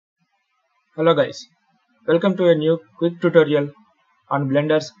Hello guys, welcome to a new quick tutorial on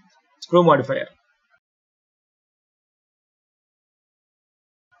Blender's screw modifier.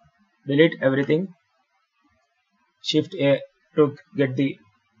 Delete everything, Shift A to get the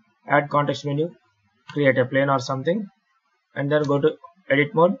add context menu, create a plane or something, and then go to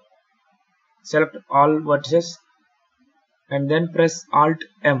edit mode, select all vertices and then press Alt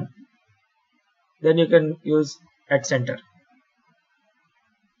M. Then you can use at center.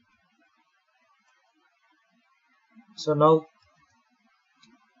 So now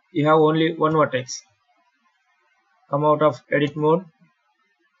you have only one vertex. Come out of edit mode,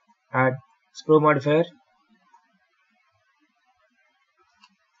 add screw modifier.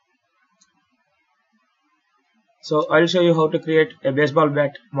 So I'll show you how to create a baseball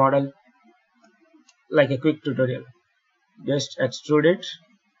bat model like a quick tutorial. Just extrude it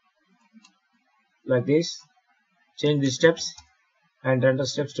like this, change the steps and render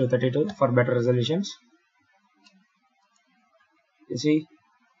steps to 32 for better resolutions. You see,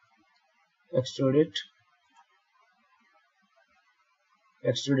 extrude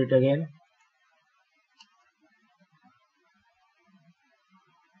it again,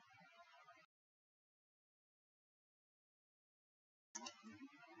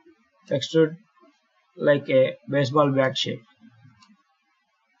 extrude like a baseball bat shape.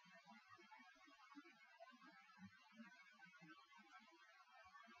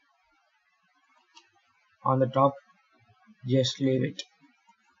 On the top, just leave it.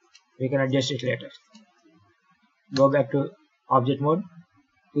 We can adjust it later. Go back to object mode,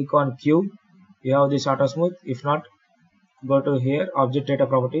 click on cube. You have this auto smooth. If not, go to here, object data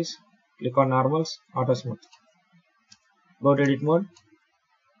properties, click on normals, auto smooth. Go to edit mode,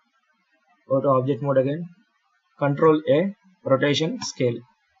 go to object mode again, Control A, rotation, scale.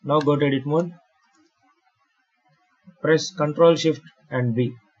 Now go to edit mode, press Control Shift and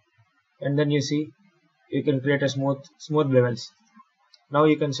B, and then you see you can create a smooth bevels. Now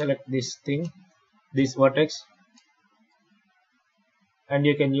you can select this thing, this vertex, and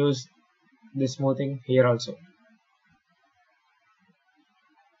you can use the smoothing here also.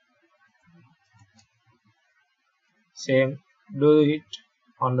 Same, do it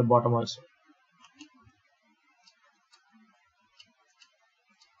on the bottom also.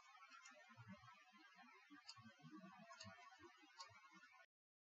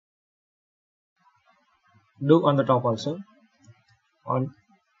 Do on the top also, on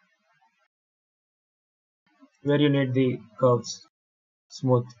where you need the curves,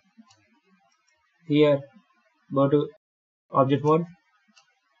 smooth. Here, go to object mode.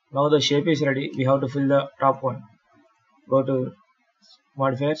 Now the shape is ready. We have to fill the top one. Go to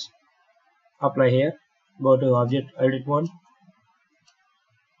modifiers, apply here. Go to object edit mode.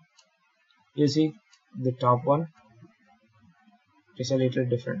 You see the top one is a little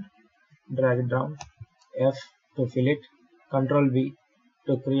different. Drag it down. F to fill it. Control V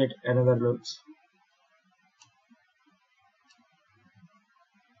to create another loops.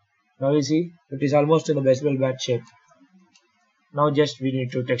 Now you see it is almost in the baseball bat shape. Now just we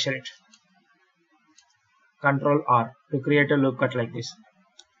need to texture it. Control R to create a loop cut like this.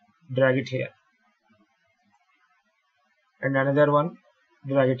 Drag it here. And another one,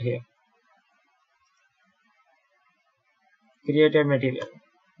 drag it here. Create a material.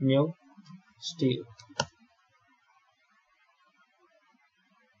 New, steel.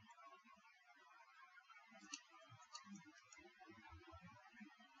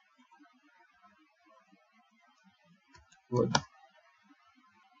 Wood.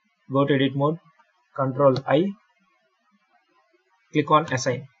 Go to edit mode, Control I, click on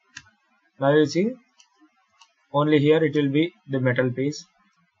assign. Now you see only here it will be the metal piece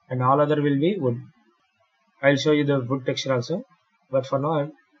and all other will be wood. I'll show you the wood texture also, but for now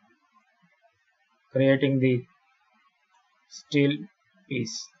I'm creating the steel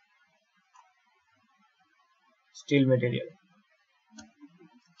piece, steel material.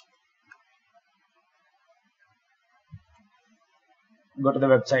 Go to the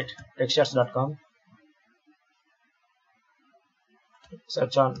website textures.com,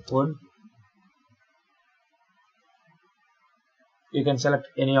 search on wood. You can select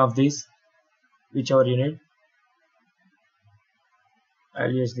any of these, whichever you need.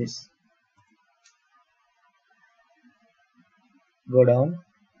 I'll use this. Go down.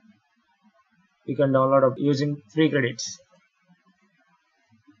 You can download it using free credits.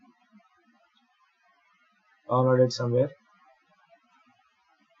 Download it somewhere.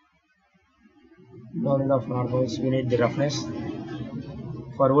 Download of normals, we need the roughness.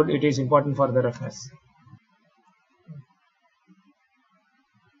 For wood it is important for the roughness.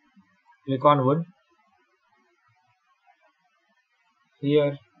 Click on wood.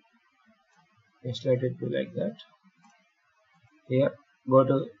 Here Just let it be like that. Here, go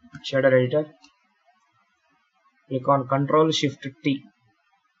to shader editor, click on Ctrl Shift T.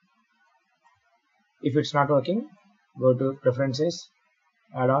 If it's not working, go to Preferences,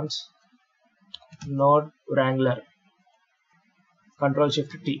 Add-ons, Node Wrangler, Ctrl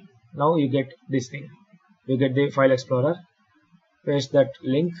Shift T. Now you get this thing. You get the file explorer. Paste that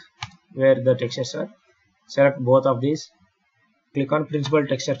link where the textures are. Select both of these. Click on Principal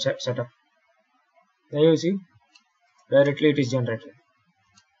Texture Setup. Now you see, directly it is generated.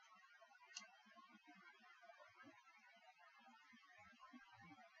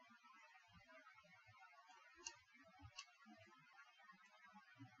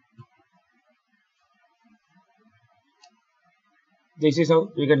 This is how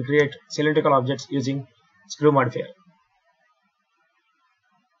we can create cylindrical objects using screw modifier.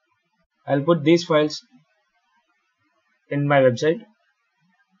 I'll put these files in my website.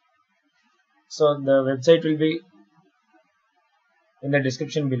 So the website will be in the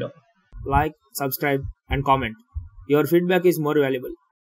description below. Like, subscribe and comment. Your feedback is more valuable.